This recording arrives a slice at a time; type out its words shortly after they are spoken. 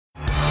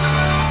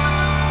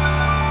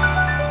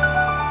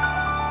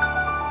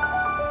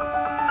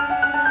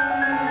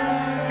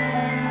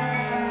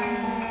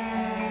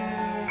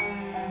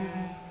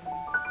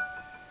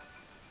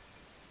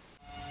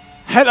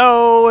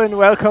Hello and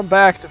welcome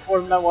back to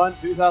Formula 1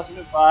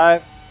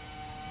 2005.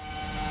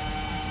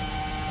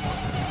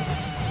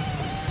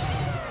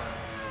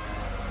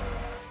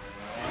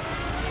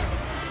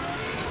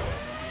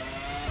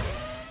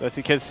 So as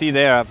you can see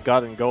there, I've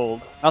gotten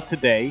gold. Not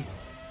today.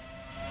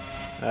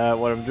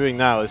 What I'm doing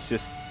now is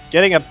just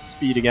getting up to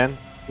speed again.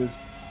 It's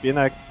been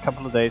a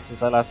couple of days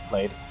since I last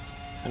played.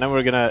 And then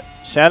we're gonna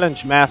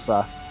challenge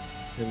Monza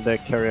in the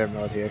career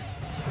mode here.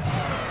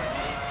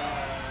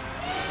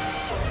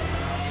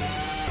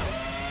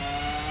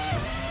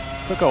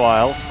 Took a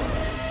while.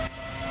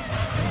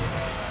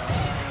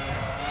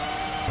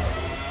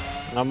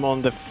 And I'm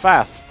on the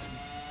fast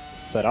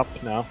setup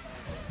now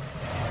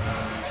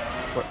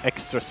for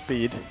extra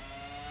speed.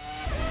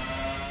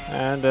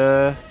 And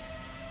I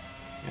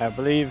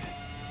believe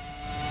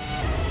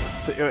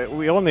so,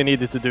 we only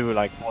needed to do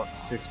like what,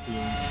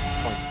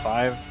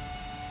 15.5,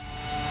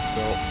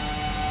 so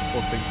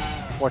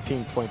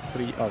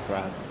 14.3. Oh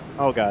god,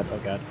 oh god, oh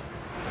god.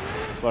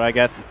 That's what I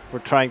get for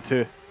trying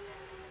to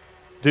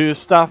do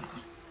stuff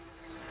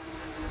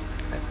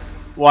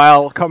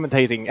while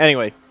commentating.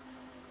 Anyway,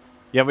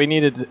 yeah, we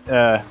needed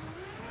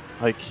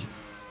like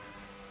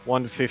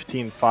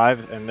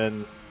 1:15.5, and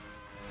then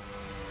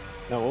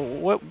no,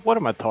 what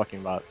am I talking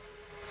about?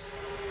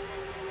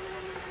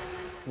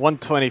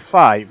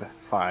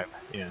 1:25.5.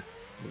 Yeah,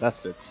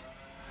 that's it.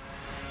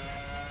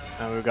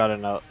 And we got a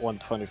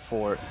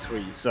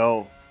 1:24.3,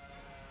 so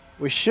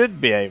we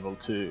should be able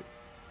to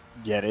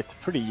get it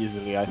pretty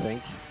easily, I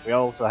think. We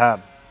also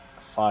have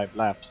 5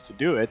 laps to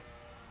do it.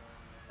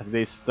 At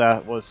least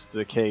that was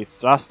the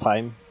case last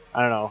time.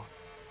 I don't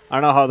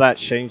know how that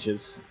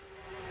changes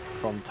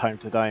from time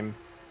to time,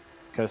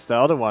 because the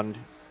other one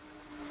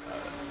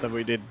that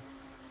we did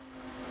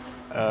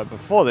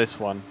before this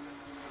one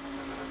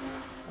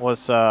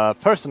was a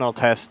personal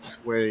test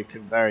where you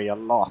can vary a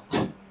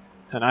lot,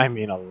 and I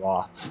mean a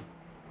lot.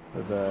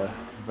 It was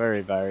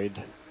very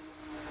varied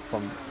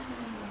from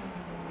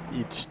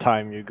each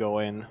time you go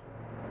in.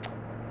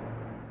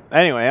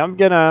 Anyway, I'm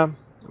gonna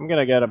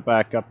get it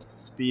back up to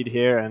speed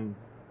here, and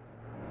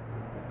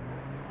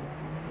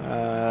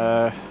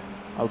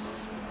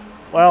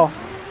well,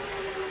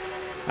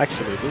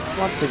 actually, there's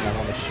one thing I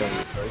want to show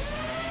you first.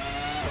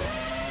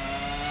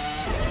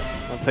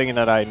 One thing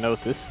that I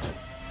noticed.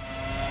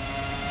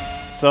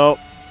 So,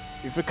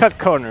 if you cut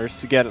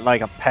corners, you get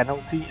like a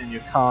penalty, and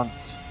you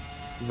can't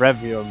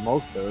rev your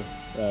motor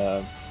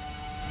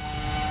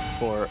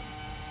for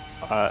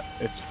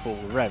its full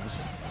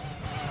revs.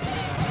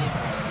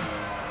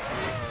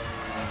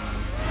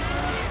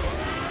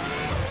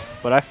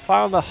 But I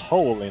found a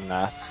hole in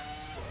that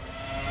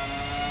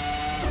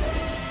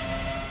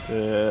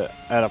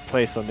at a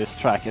place on this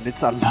track, and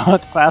it's a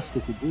lot faster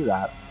to do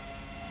that.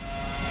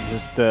 You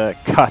just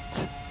cut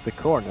the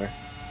corner,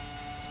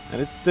 and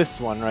it's this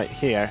one right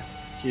here.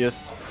 You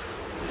just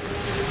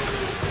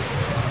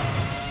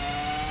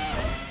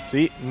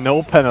see,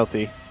 no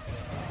penalty.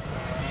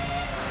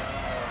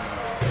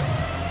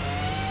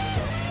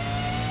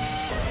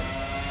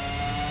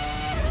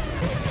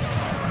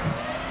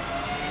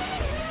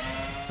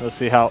 We'll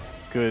see how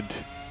good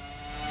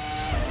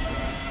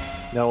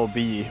that will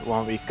be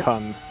when we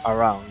come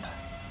around.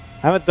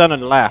 I haven't done a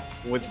lap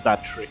with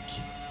that trick.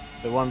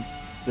 The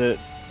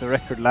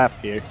record lap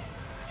here.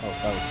 Oh,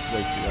 that was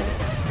way too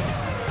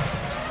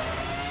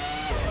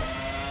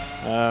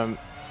early.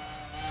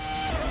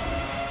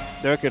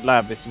 The record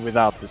lap is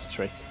without this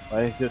trick.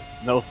 I just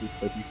noticed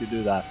that you could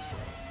do that,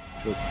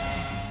 which was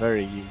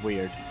very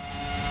weird.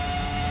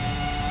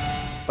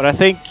 But I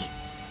think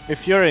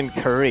if you're in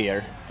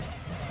career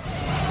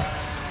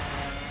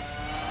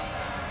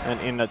and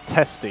in a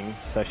testing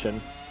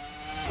session,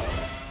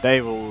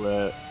 they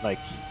will like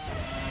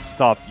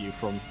stop you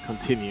from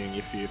continuing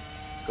if you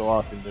go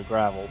out in the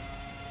gravel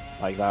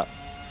like that.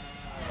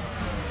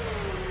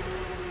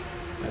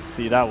 Let's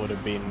see, that would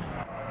have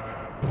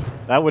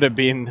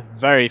been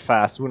very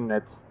fast, wouldn't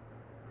it?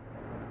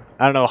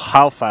 I don't know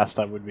how fast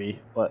that would be,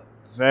 but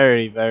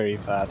very, very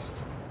fast.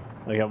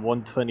 Like a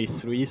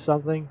 1:23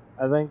 something,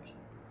 I think.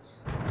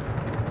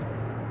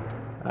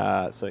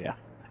 So yeah.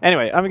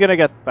 Anyway, I'm gonna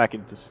get back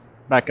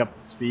up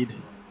to speed.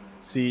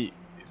 See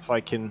if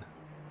I can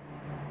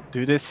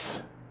do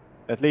this.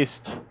 At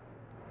least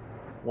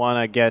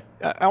wanna get.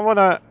 I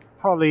wanna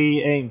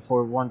probably aim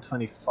for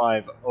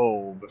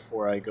 1:25.0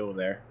 before I go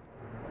there.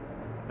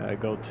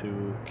 Go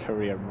to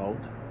career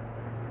mode.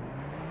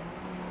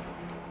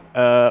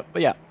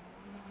 But yeah,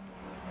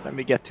 let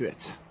me get to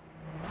it.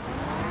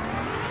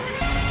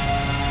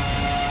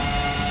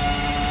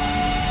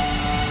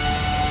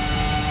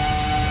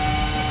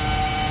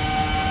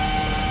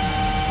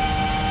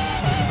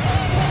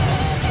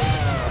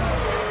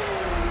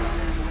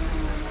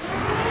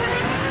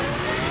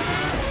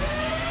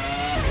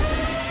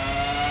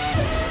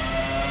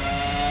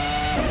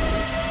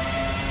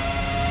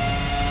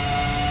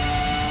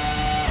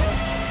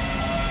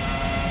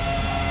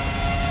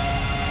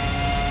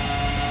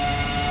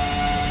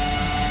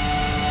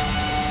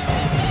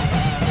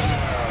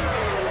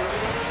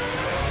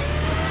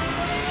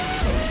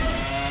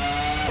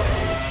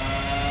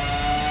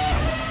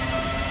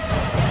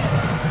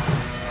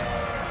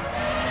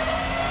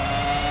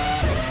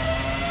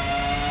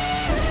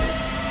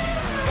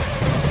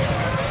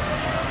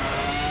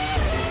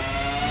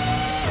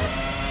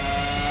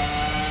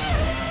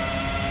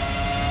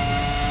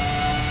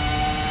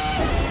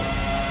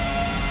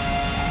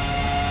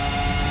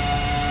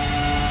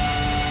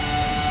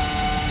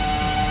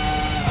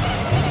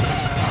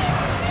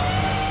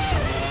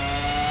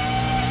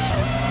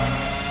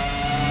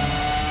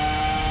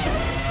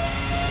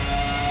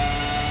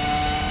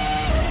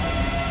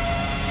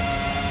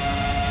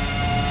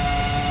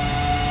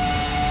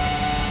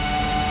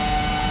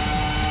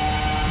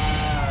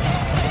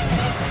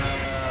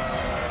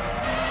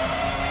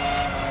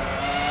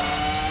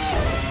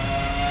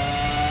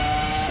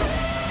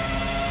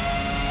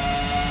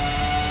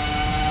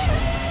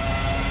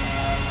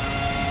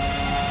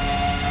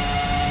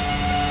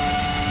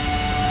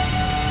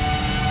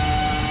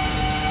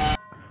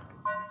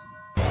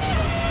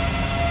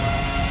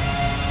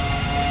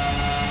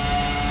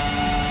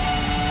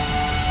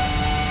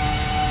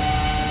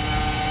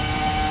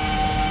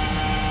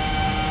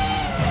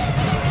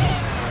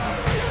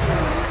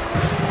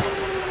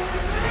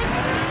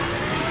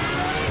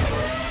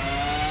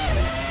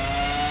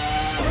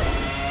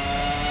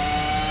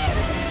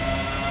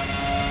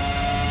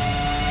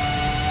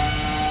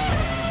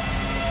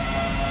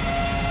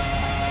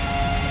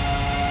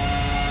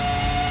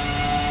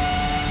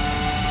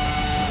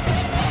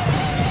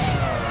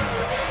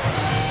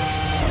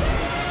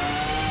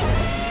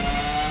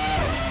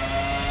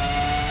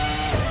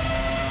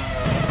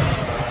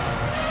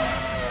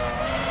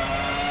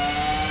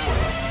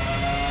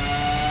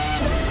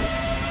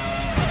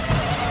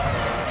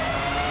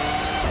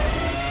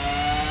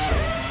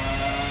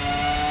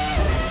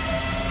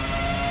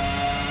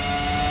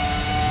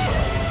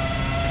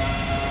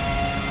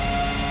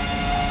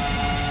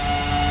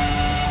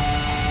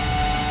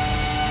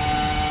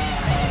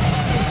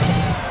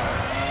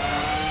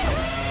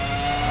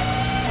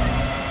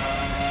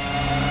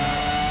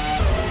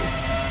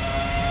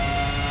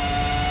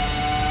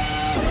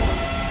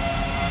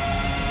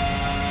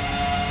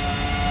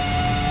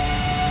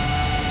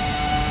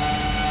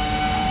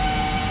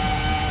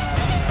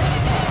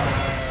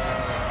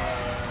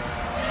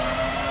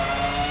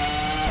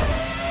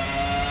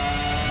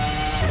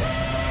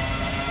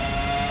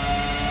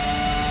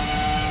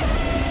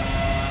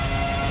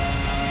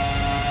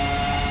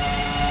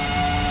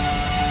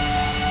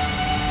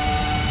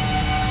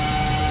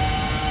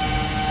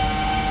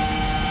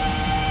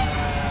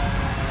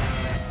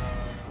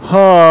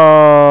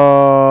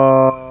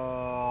 I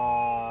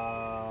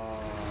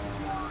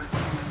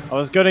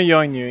was gonna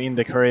join you in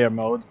the career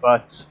mode,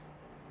 but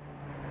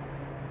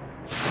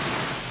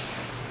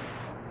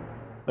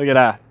look at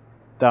that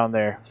down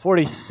there,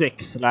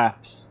 46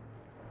 laps.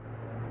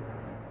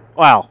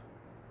 Wow.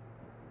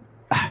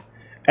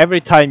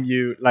 Every time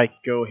you like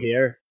go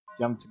here,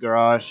 jump to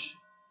garage,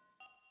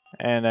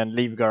 and then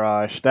leave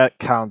garage, that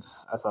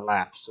counts as a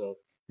lap. So,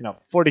 you know,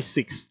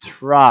 46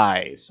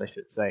 tries, I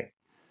should say.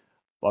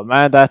 But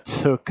man, that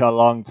took a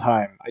long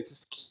time. I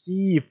just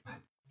keep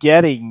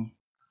getting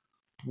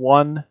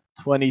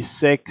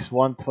 126,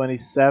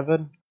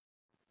 127.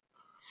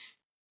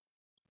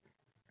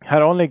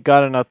 Had only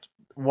gotten a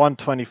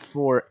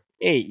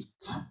 124.8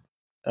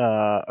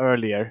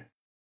 earlier.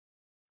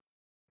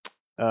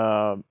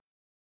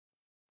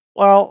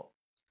 Well,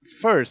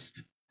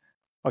 first,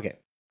 okay.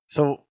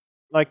 So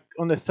like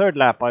on the third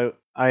lap,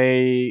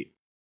 I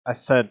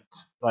set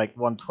like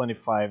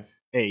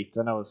 125.8,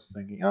 and I was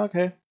thinking,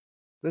 okay,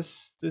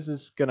 this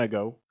is gonna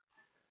go.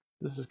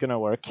 This is gonna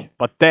work.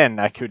 But then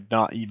I could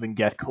not even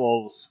get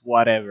close.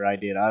 Whatever I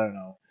did, I don't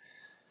know.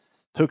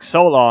 Took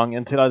so long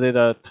until I did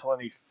a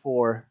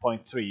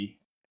 24.3,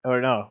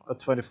 or no, a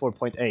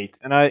 24.8,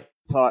 and I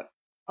thought,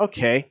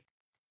 okay,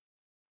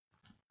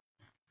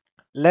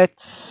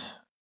 let's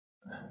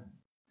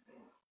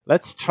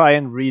try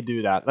and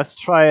redo that. Let's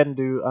try and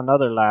do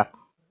another lap,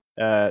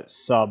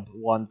 sub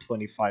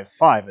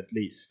 125.5 at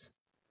least.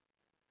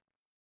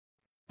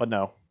 But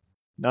no,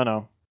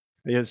 no.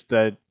 I just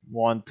did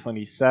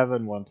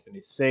 127,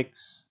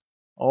 126,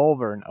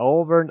 over and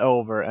over and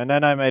over, and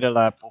then I made a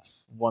lap of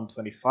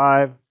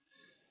 125.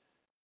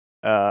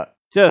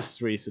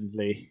 Just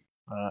recently,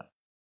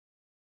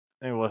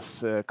 it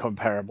was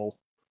comparable,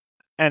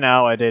 and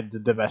now I did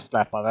the best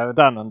lap I've ever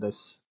done on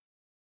this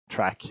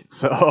track.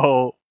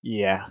 So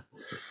yeah,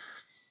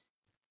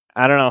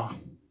 I don't know.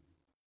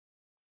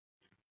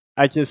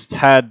 I just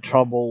had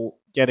trouble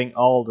getting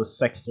all the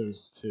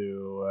sectors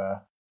to,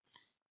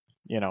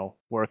 you know,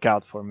 work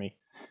out for me.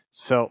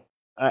 So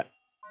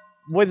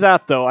with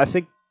that though, I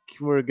think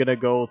we're gonna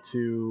go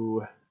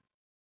to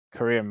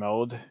career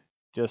mode,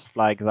 just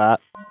like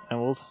that,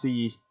 and we'll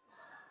see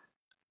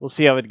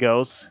how it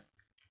goes.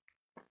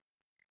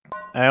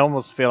 I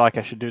almost feel like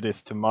I should do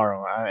this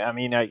tomorrow. I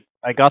mean, I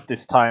got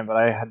this time, but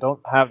I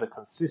don't have the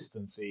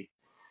consistency.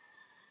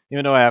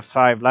 Even though I have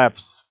 5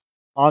 laps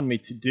on me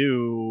to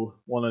do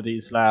one of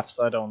these laps,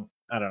 I don't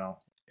know.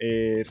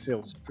 It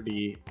feels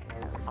pretty,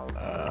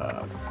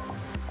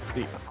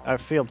 I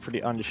feel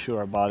pretty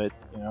unsure about it,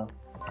 you know.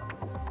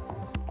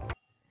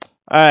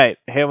 Alright,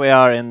 here we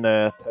are in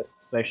the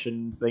test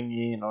session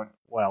thingy, or,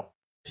 well,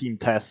 team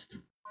test.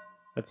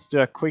 Let's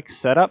do a quick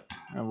setup,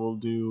 and we'll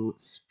do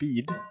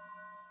speed.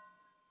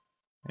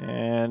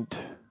 And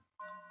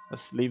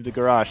let's leave the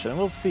garage, and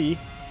we'll see.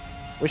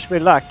 Wish me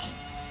luck.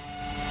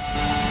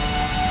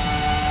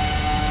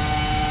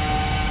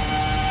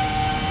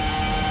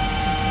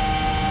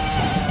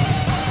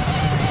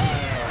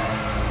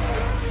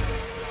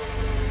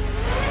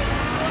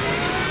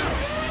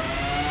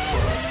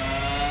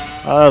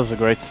 Oh, that was a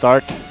great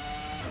start.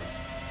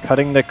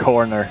 Cutting the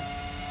corner.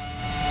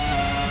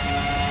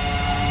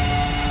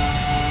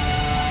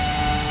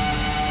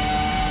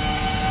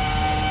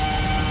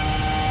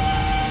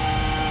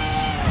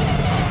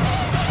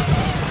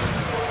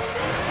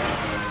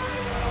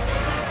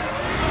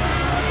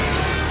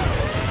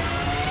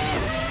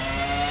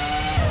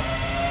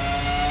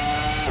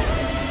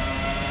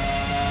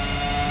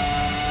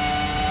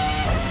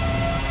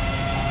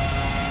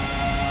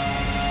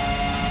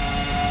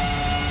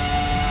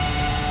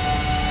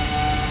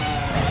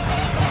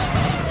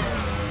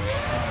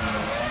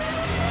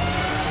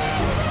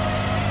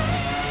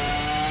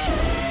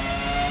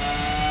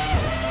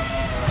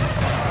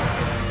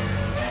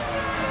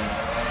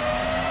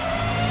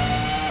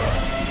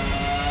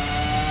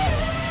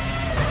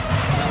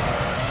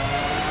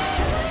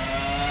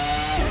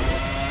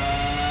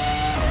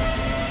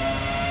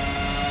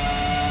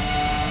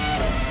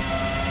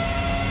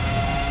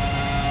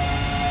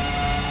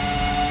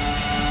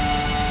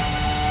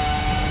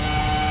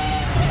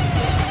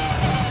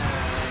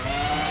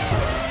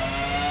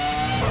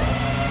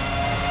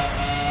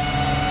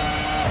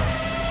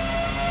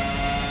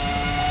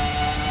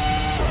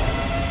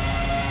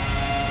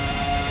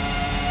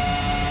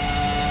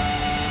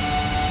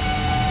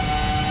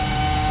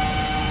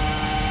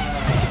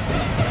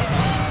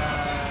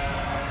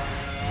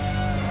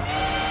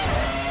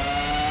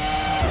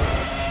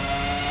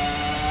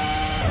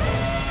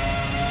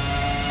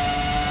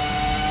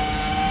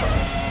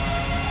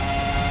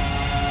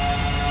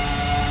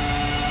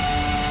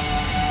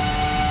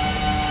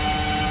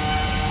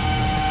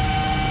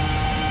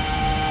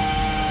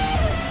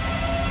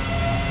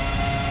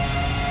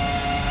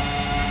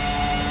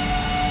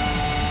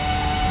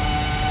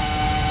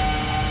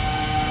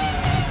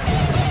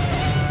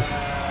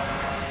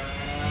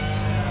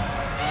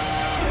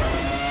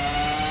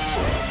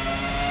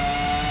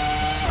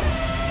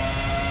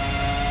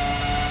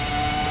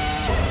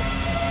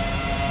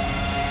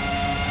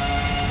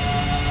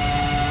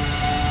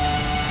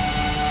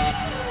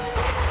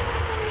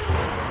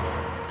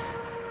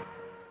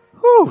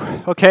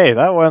 Okay,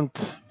 that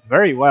went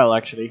very well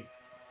actually.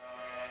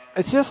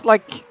 It's just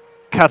like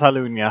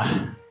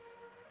Catalonia.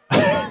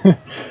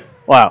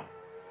 Wow.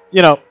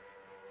 You know,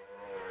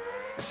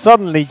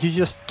 suddenly you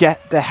just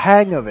get the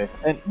hang of it,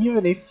 and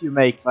even if you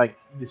make like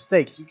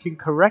mistakes, you can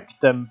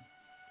correct them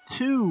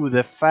to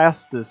the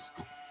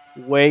fastest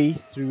way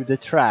through the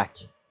track.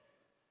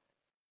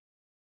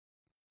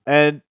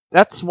 And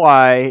that's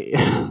why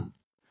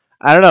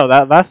I don't know,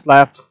 that last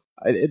lap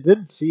it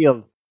didn't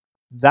feel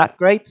that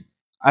great.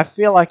 I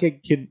feel like I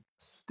can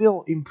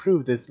still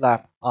improve this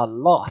lap a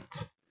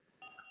lot.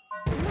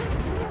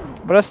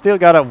 But I still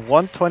got a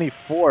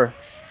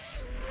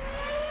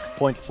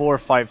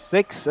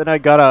 124.456 and I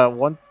got a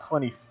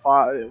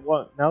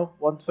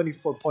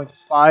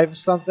 124.5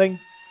 something.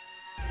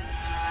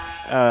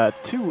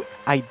 Two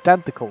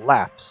identical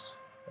laps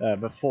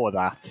before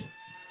that.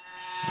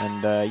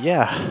 And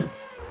yeah,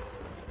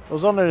 it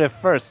was only the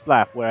first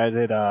lap where I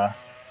did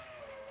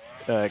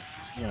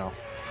you know,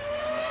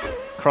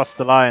 cross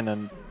the line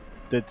and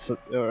did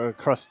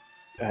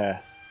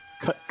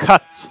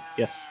cut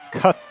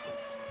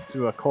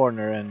through a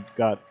corner and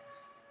got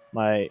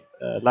my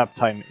lap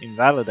time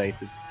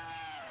invalidated.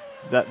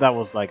 That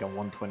was like a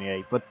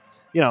 128, but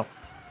you know,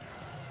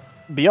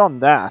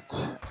 beyond that,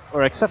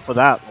 or except for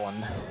that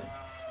one,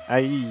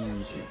 I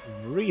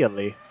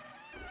really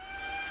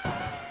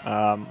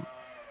I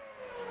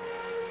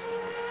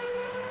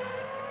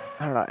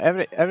don't know,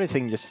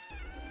 everything just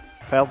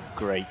felt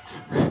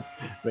great,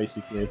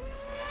 basically.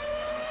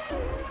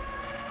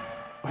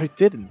 Or it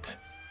didn't.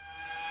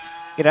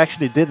 It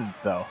actually didn't,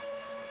 though,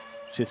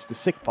 which is the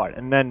sick part.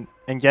 And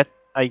yet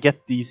I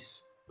get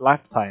these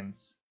lap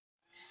times.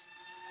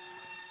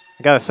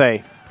 I gotta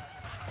say,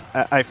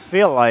 I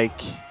feel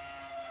like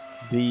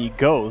the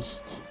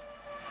ghost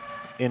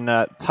in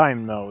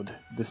time mode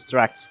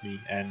distracts me,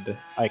 and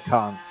I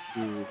can't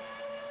do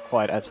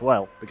quite as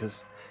well,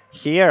 because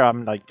here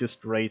I'm like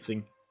just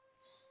racing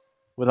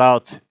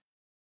without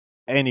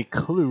any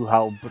clue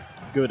how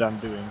good I'm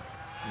doing.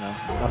 You know,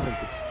 nothing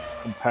to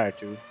compare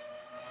to.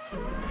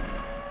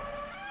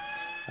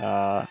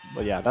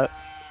 But yeah, that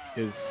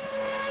is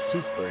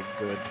super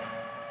good,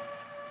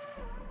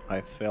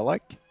 I feel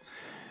like.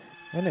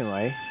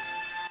 Anyway,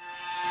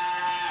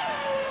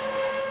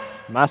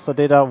 Massa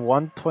did a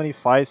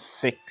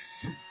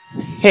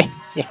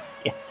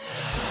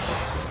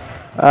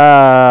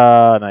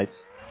 125.6.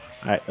 Nice.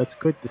 Alright, let's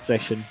quit the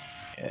session.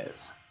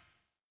 Yes.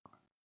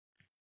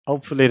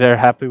 Hopefully they're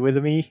happy with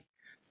me.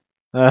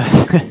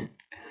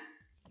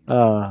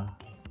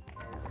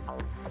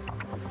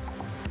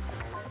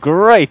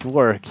 Great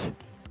work,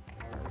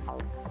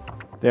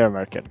 there,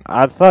 Merkin.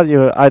 I thought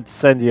I'd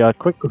send you a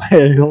quick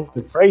mail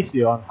to praise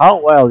you on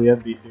how well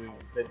you've been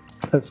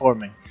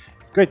performing.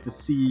 It's great to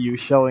see you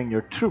showing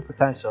your true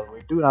potential.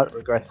 We do not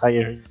regret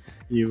hiring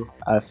you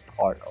as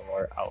part of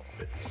our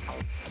outfit.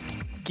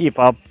 Keep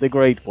up the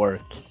great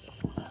work.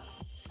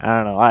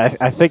 I don't know.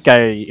 I think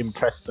I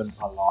impressed them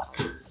a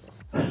lot.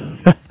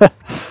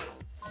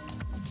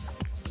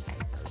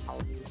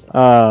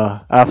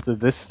 After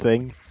this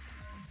thing,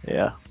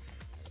 yeah.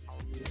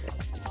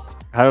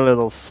 Had a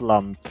little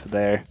slump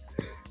there.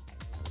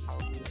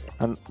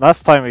 And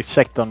last time we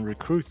checked on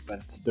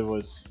recruitment, there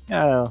was,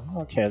 yeah,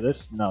 okay,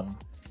 there's none.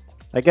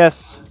 I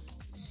guess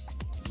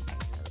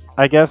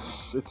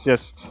it's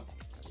just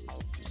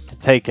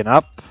taken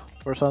up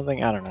or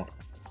something, I don't know.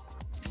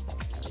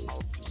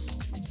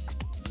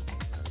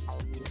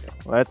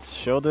 Let's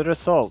show the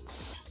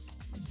results.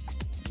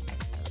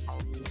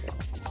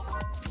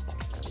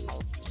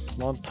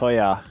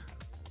 Montoya.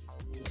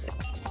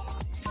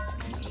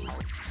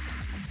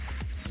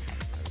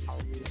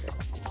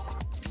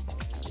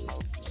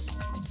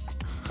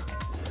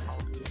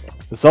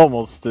 It's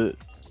almost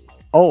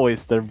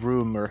always the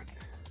rumor.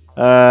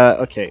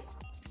 Okay.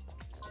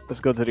 Let's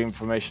go to the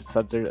information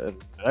center.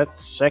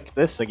 Let's check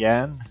this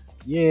again.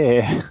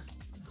 Yeah.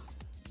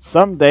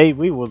 Someday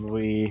we will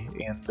be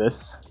in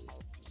this.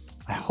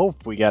 I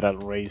hope we get a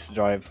race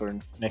drive for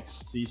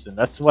next season.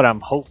 That's what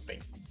I'm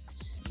hoping.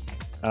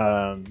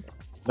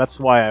 That's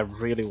why I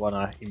really want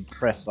to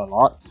impress a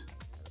lot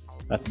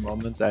at the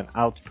moment and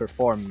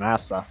outperform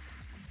Massa.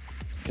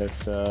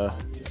 Because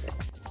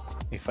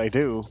if I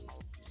do,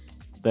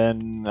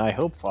 then I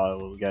hope I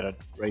will get a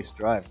race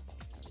drive.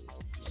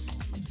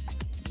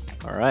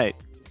 Alright.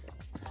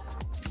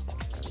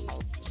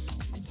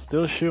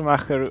 Still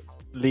Schumacher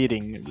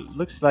leading.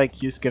 Looks like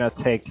he's gonna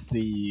take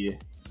the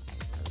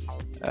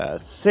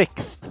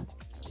 6th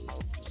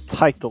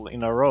title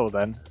in a row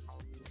then,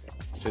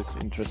 which is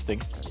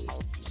interesting.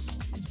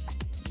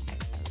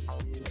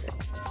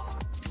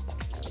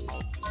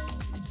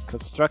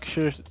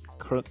 Constructors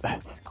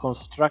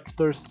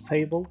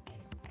table.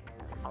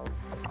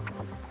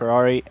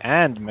 Ferrari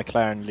and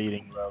McLaren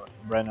leading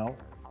Renault.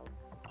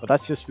 But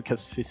that's just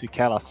because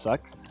Fisichella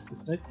sucks,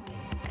 isn't it?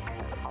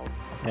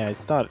 Yeah,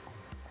 it's not.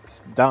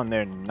 It's down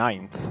there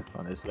 9th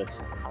on his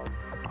list.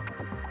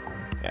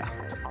 Yeah,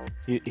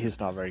 he's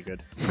not very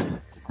good.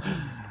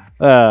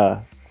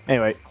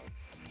 Anyway,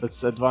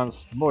 let's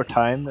advance more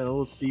time and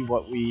we'll see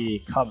what we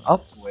come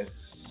up with.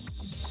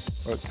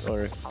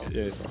 Or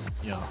you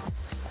know,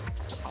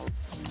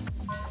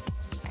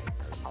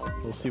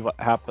 we'll see what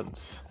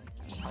happens.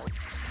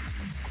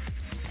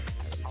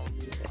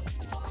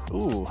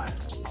 Ooh,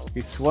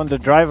 he's won the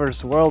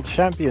Drivers' World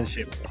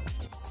Championship.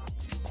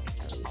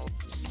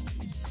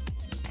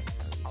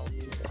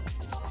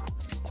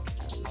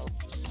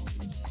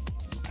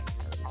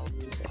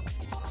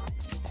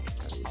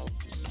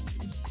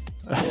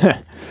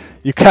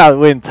 You can't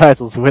win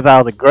titles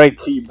without a great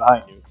team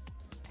behind you.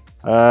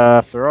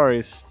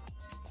 Ferraris.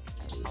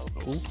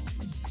 Ooh.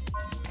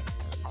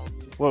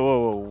 Whoa, whoa,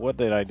 whoa, what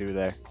did I do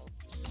there?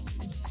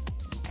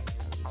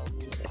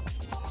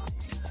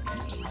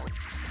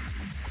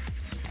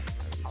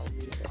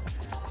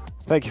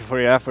 Thank you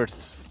for your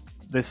efforts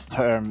this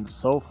term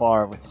so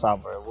far with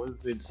Sauber. We've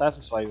been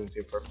satisfied with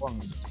your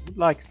performances. We'd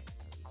like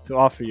to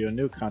offer you a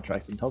new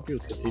contract and hope you'll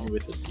continue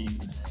with the team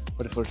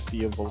for the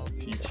foreseeable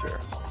future.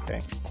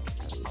 Okay.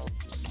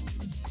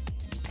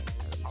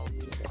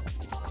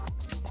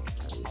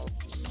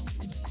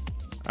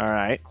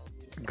 Alright.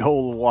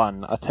 Goal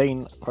 1.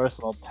 Attain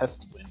personal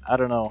test win. I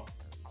don't know.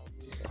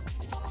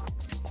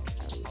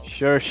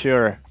 Sure.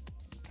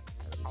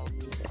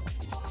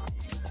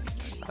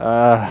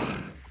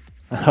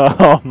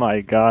 Oh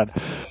my god.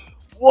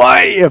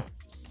 Why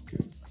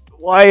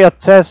a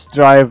test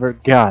driver?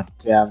 God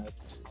damn it.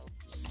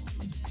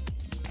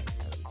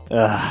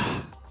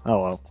 Oh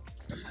well.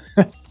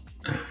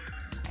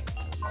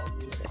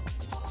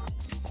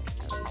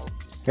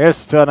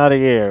 Here's to another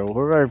year.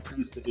 We're very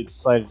pleased that you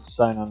decided to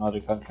sign another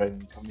contract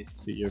and commit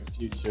to your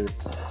future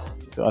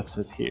to us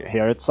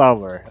here at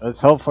Sauber. Let's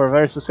hope for a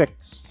very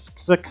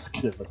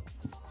successful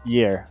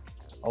year.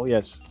 Oh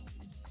yes.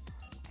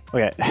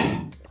 Okay.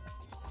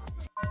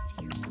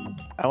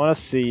 I want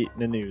to see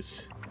the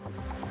news.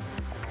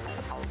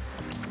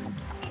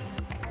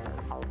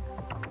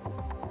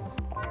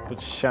 Put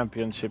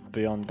championship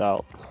beyond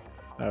doubt.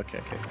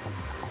 Okay.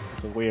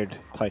 It's a weird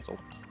title.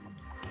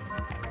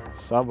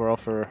 Sauber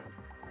offer.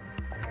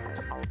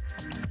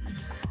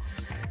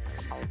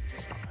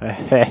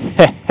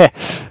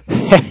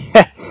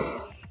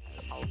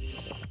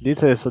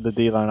 Details of the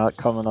deal are not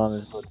common on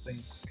it, but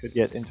things could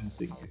get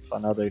interesting if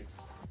another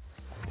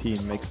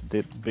team makes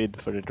a bid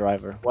for the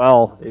driver.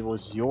 Well, it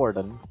was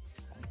Jordan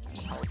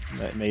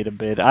that made a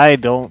bid. I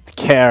don't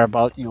care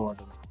about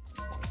Jordan.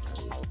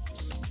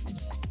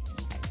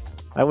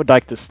 I would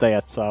like to stay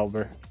at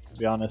Sauber, to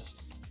be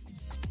honest.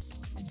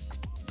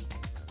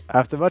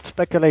 After much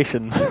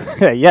speculation,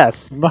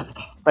 yes, much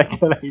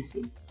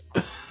speculation,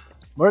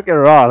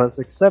 Murkenrahl has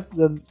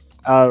accepted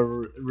a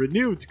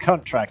renewed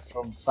contract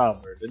from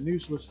Sauber. The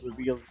news was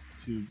revealed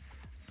to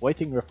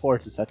waiting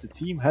reporters at the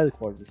team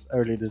headquarters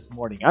early this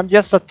morning. I'm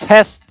just a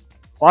test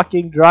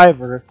fucking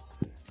driver.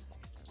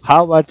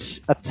 How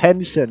much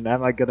attention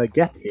am I gonna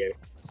get here?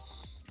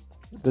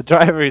 The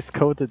driver is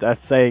quoted as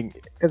saying,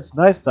 "It's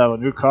nice to have a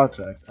new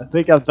contract. I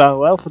think I've done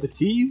well for the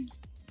team."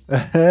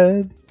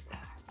 And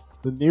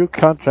the new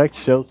contract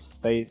shows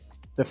the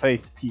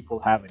faith people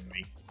have in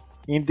me.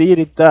 Indeed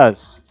it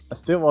does. I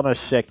still want to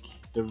check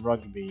the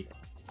rugby,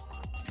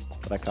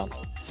 but I can't.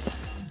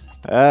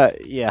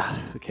 Yeah,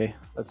 okay,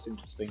 that's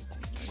interesting.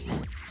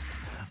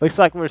 Looks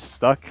like we're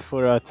stuck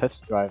for a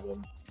test drive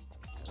then,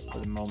 for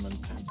the moment.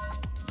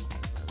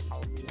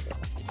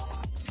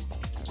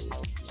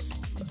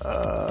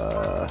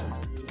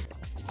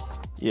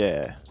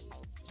 Yeah.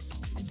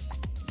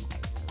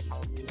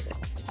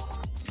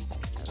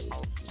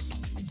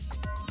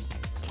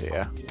 Okay,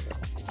 yeah.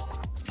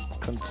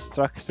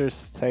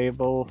 Constructors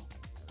table.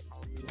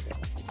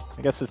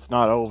 I guess it's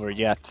not over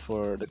yet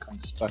for the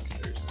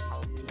constructors.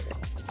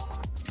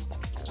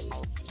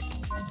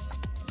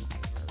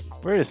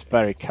 Where is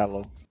Barry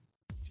Callow?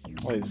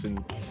 Oh, he's in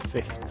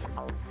 5th.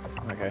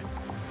 Okay.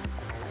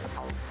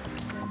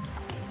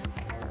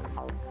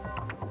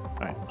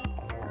 Right.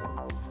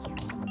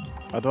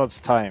 Advance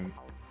time.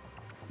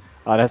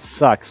 Oh, that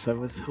sucks. I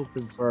was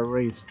hoping for a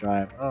race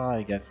drive. Oh,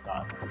 I guess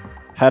not.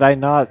 Had I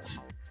not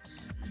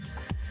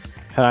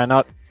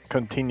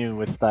continued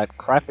with that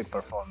crappy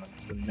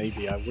performance, then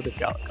maybe I would have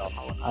got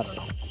one. I don't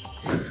know.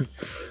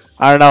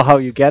 I don't know how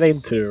you get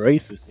into the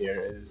races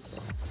here. It's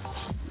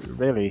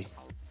really,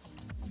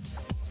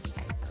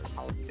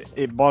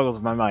 it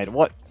boggles my mind.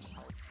 What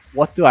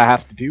do I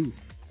have to do?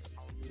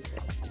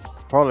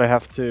 Probably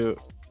have to.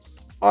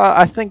 Well,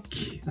 I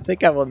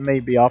think I will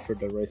maybe offer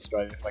the race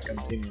drive if I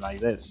continue like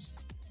this.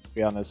 To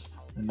be honest,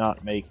 and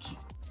not make.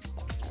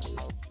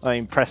 I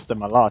impress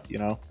them a lot, you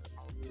know.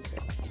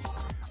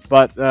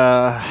 But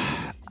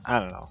I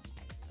don't know.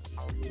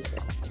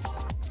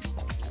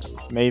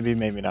 Maybe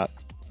not.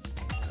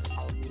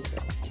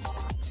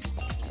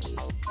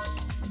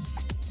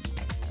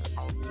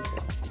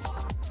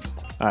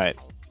 Alright.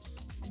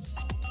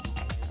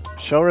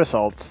 Show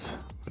results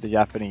for the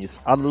Japanese.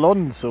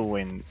 Alonso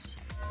wins.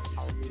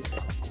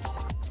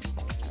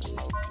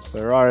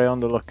 Ferrari on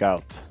the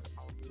lookout.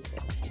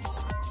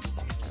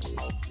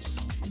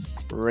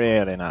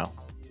 Really now.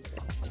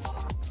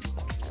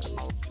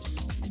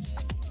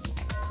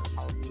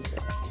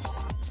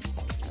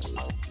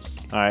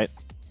 Alright.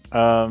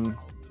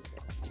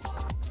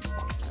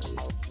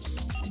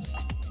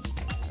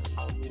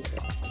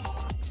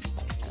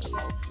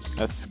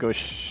 Let's go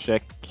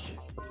check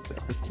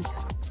statistics.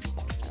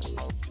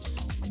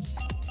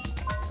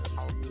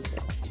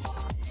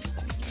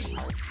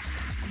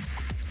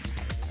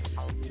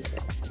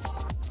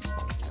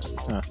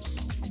 Huh.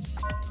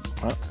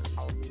 Oh.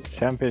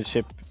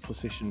 Championship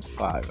position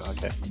 5,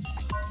 okay.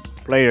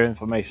 Player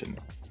information.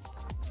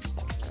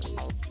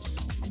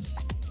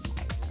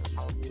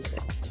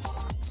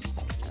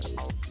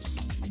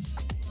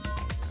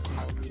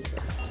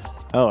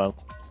 Oh well.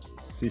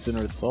 Season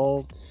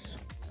results.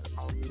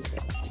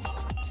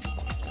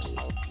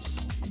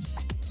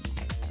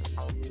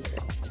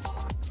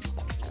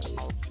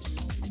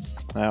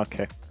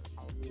 Okay.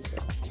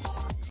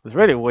 It's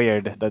really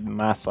weird that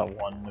Massa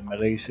won the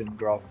Malaysian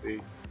Grand Prix.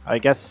 I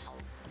guess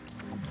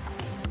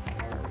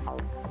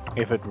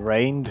if it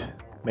rained,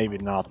 maybe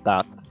not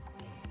that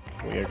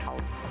weird.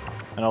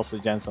 And also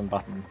Jenson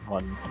Button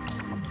won.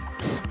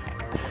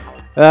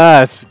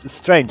 It's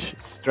strange.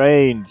 It's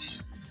strange.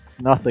 It's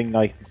nothing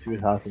like the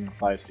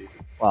 2005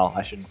 season. Well,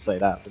 I shouldn't say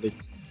that, but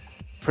it's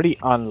pretty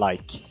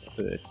unlike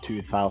the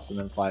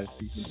 2005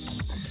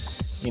 season.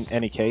 In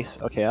any case,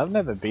 okay, I've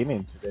never been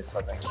into this,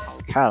 I think.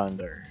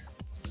 Calendar.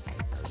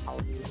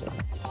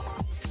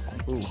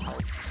 Ooh.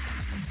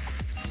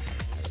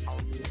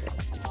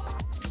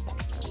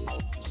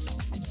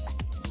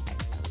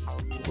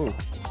 Ooh.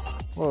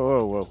 Whoa,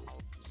 whoa, whoa.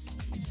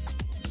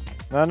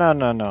 No, no,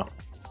 no, no.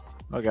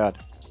 Oh god.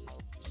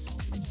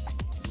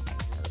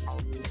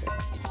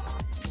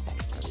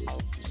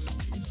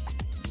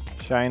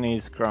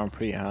 Chinese Grand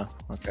Prix, huh?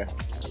 Okay.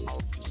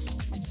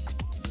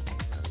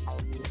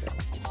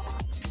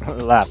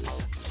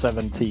 Laps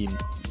 17.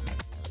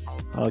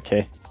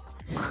 Okay.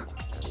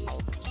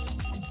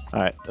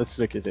 Alright, let's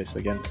look at this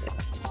again.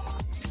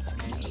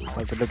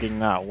 How's it looking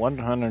now?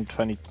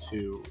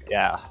 122,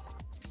 yeah.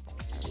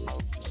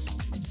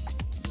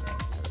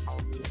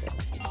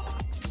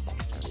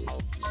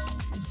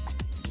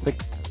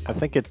 I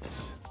think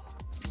it's...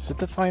 Is it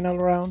the final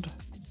round?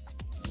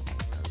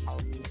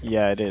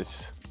 Yeah, it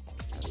is.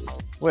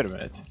 Wait a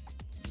minute.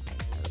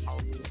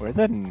 Were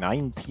there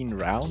 19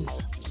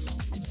 rounds?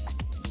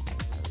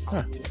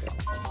 Huh.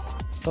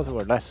 Thought there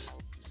were less.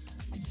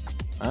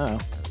 I don't know.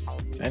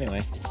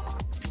 Anyway.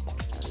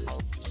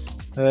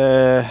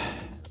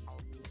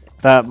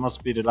 That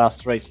must be the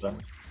last race then.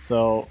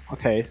 So,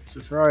 okay, so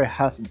Ferrari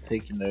hasn't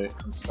taken the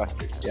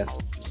constructors yet.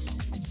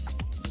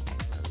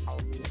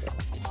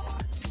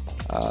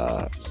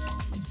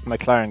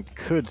 McLaren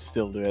could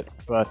still do it,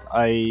 but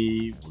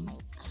I wouldn't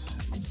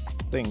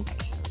think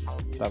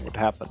that would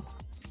happen.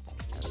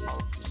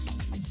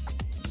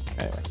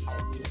 Anyway.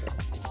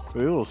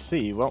 We will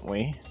see, won't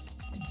we?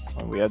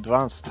 When we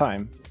advance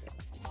time.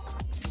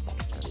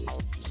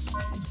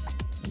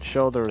 And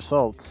show the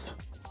results.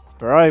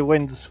 Ferrari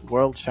wins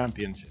World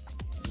Championship.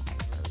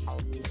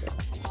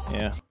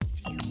 Yeah.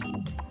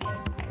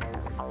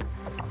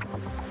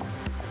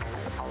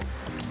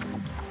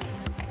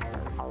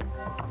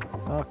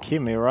 Oh,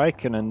 Kimi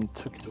Räikkönen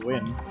took the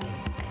win.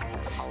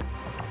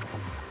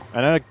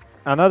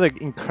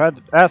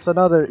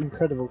 Another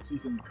incredible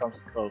season comes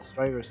to close,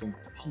 drivers and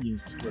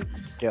teams will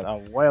get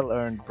a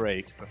well-earned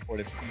break before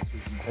the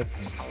pre-season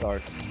testing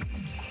starts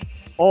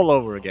all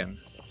over again.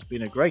 It's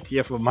been a great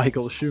year for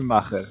Michael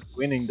Schumacher,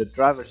 winning the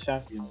Driver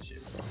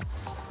Championship,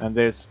 and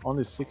there's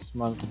only 6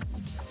 months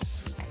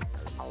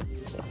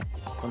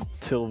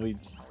until we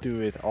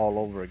do it all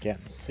over again.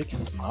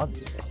 6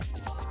 months?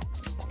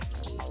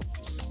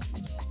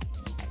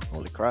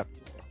 Holy crap.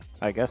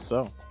 I guess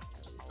so.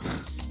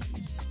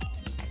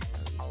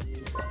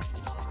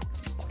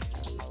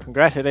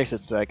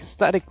 Congratulations to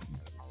ecstatic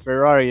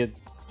Ferrari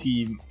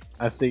team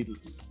as they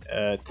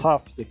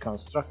topped the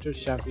Constructors'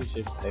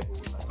 Championship table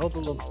with a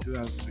total of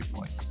 203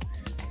 points.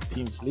 The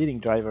team's leading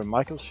driver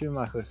Michael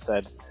Schumacher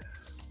said,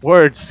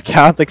 "Words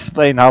can't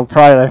explain how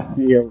proud I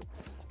feel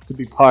to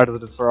be part of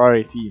the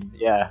Ferrari team."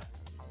 Yeah.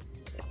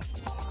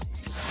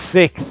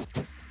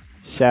 6th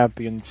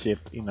championship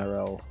in a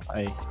row.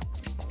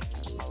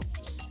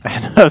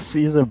 And a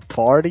season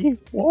party?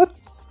 What?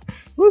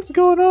 What's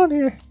going on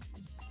here?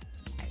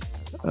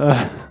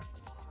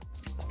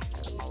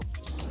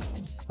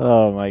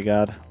 Oh my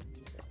god.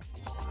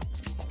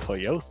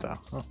 Toyota.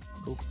 Oh,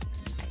 cool.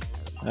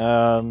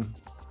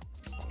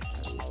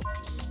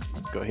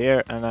 Let's go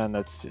here and then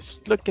let's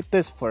just look at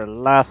this for the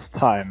last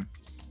time.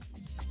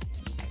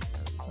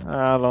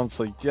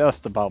 Alonso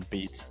just about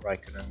beat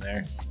Raikkonen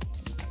there.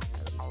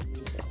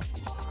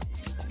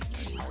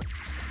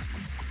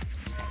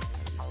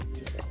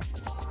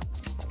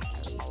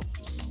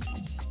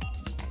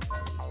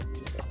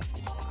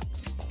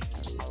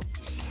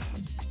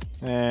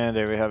 And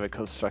there we have it,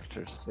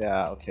 constructors.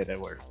 Yeah, okay, they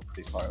were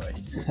pretty far away.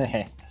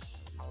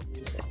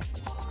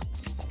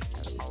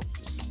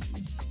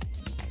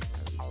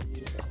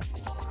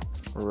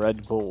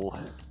 Red Bull,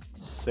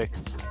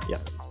 6th. Yeah,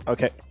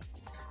 okay.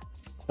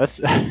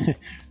 Let's. I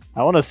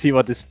want to see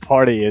what this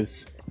party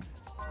is.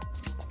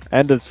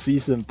 End of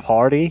season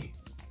party.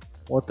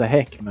 What the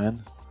heck,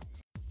 man?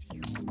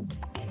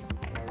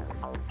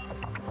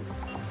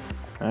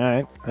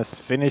 Alright, let's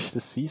finish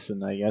the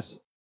season, I guess.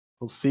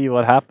 We'll see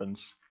what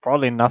happens.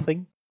 Probably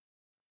nothing.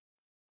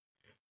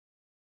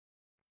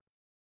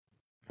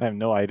 I have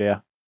no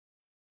idea.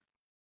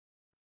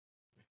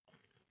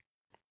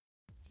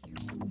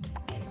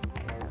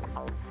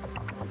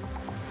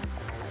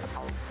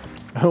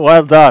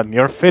 Well done,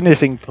 your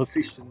finishing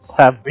positions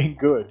have been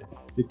good.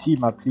 The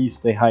team are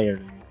pleased they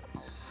hired you.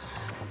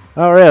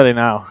 Oh really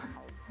now?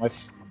 My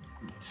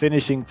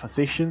finishing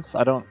positions?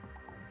 I don't...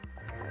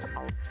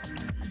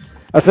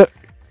 I said...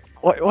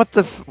 What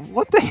the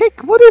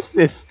heck? What is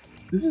this?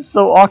 This is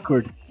so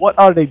awkward. What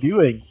are they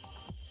doing?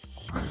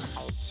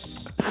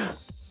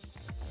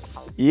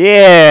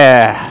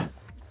 Yeah!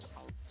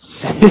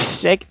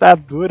 Shake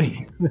that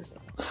booty.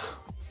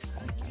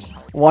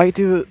 Why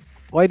do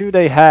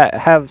they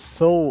have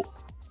so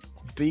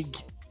big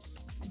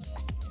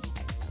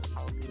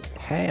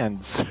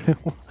hands?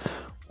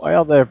 Why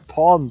are their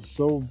palms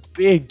so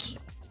big?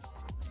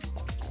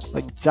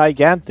 Like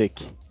gigantic.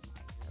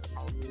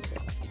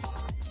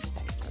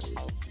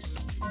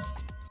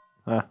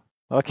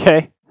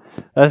 Okay,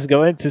 let's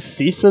go into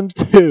season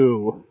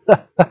 2.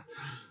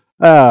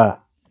 Oh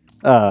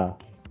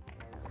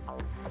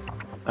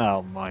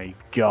my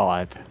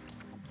god.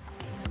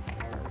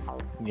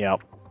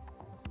 Yep.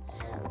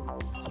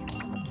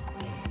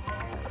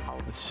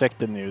 Let's check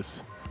the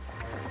news.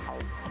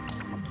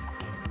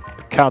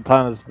 The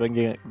countdown has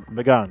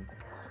begun.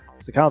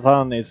 The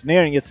countdown is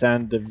nearing its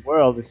end. The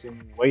world is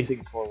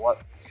waiting for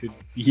what could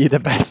be the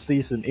best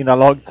season in a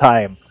long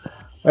time.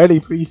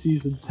 Early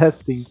preseason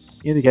testing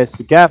indicates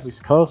the gap is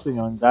closing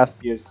on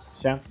last year's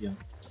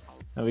champions,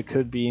 and we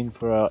could be in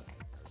for a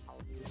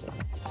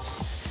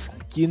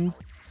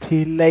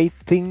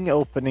scintillating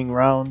opening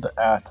round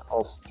at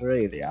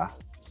Australia.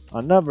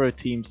 A number of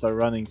teams are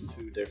running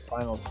through their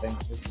final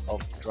stages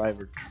of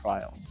driver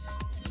trials.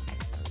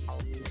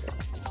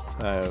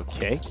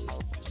 Okay.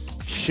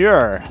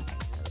 Sure.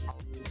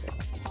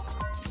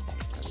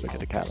 Let's look at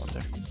the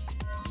calendar.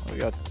 We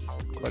got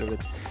quite a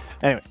bit.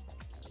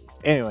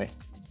 Anyway.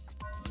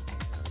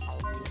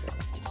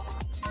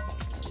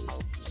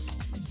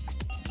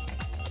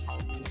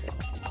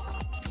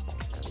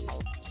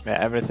 Yeah,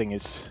 everything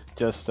is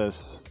just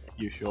as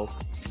usual.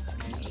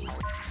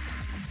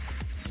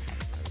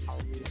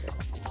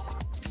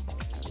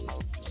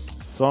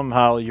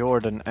 Somehow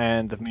Jordan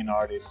and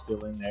Minardi is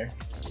still in there,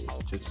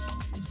 which is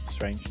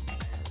strange.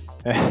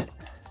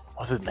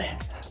 Wasn't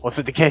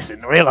the case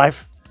in real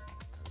life?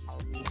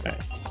 Okay.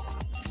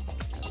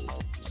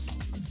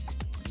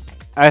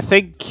 I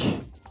think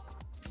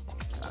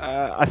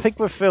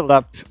we filled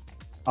up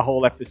a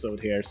whole episode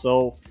here,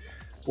 so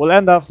we'll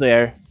end off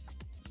there.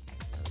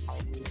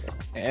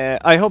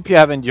 I hope you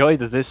have enjoyed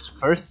this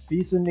first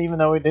season, even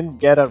though we didn't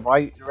get a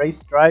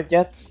race drive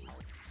yet.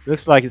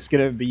 Looks like it's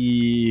gonna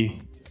be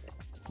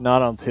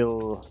not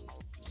until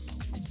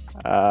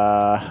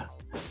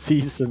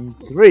season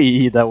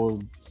 3 that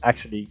we'll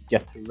actually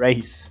get to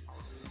race,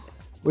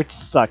 which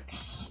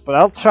sucks. But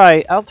I'll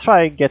try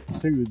and get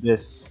through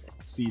this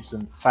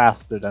season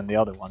faster than the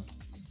other one.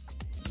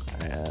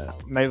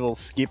 Maybe we'll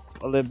skip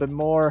a little bit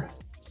more.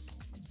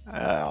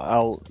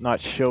 I'll not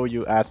show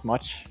you as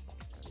much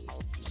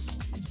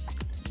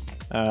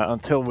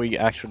until we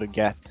actually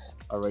get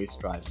a race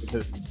drive,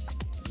 because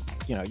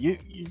you know you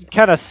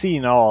kind of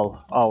seen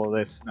all of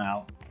this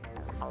now,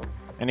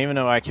 and even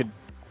though I could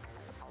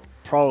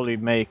probably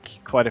make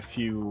quite a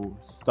few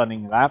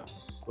stunning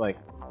laps, like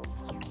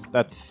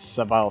that's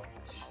about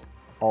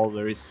all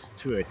there is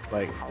to it.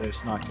 Like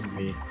there's not gonna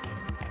be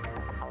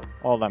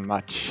all that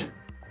much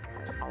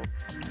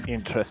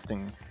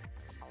interesting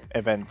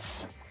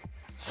events.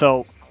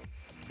 So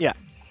yeah,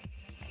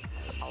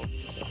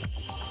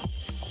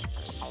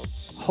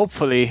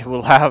 hopefully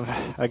we'll have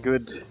a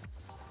good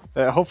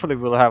hopefully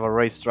we'll have a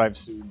race drive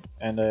soon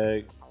and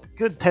a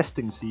good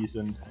testing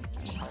season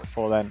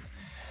for then.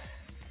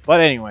 But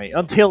anyway,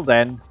 until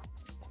then,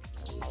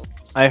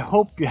 I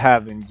hope you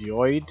have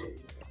enjoyed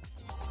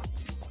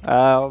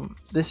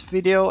this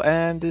video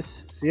and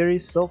this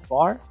series so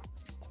far,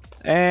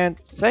 and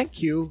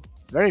thank you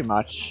very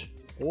much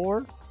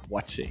for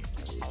watching.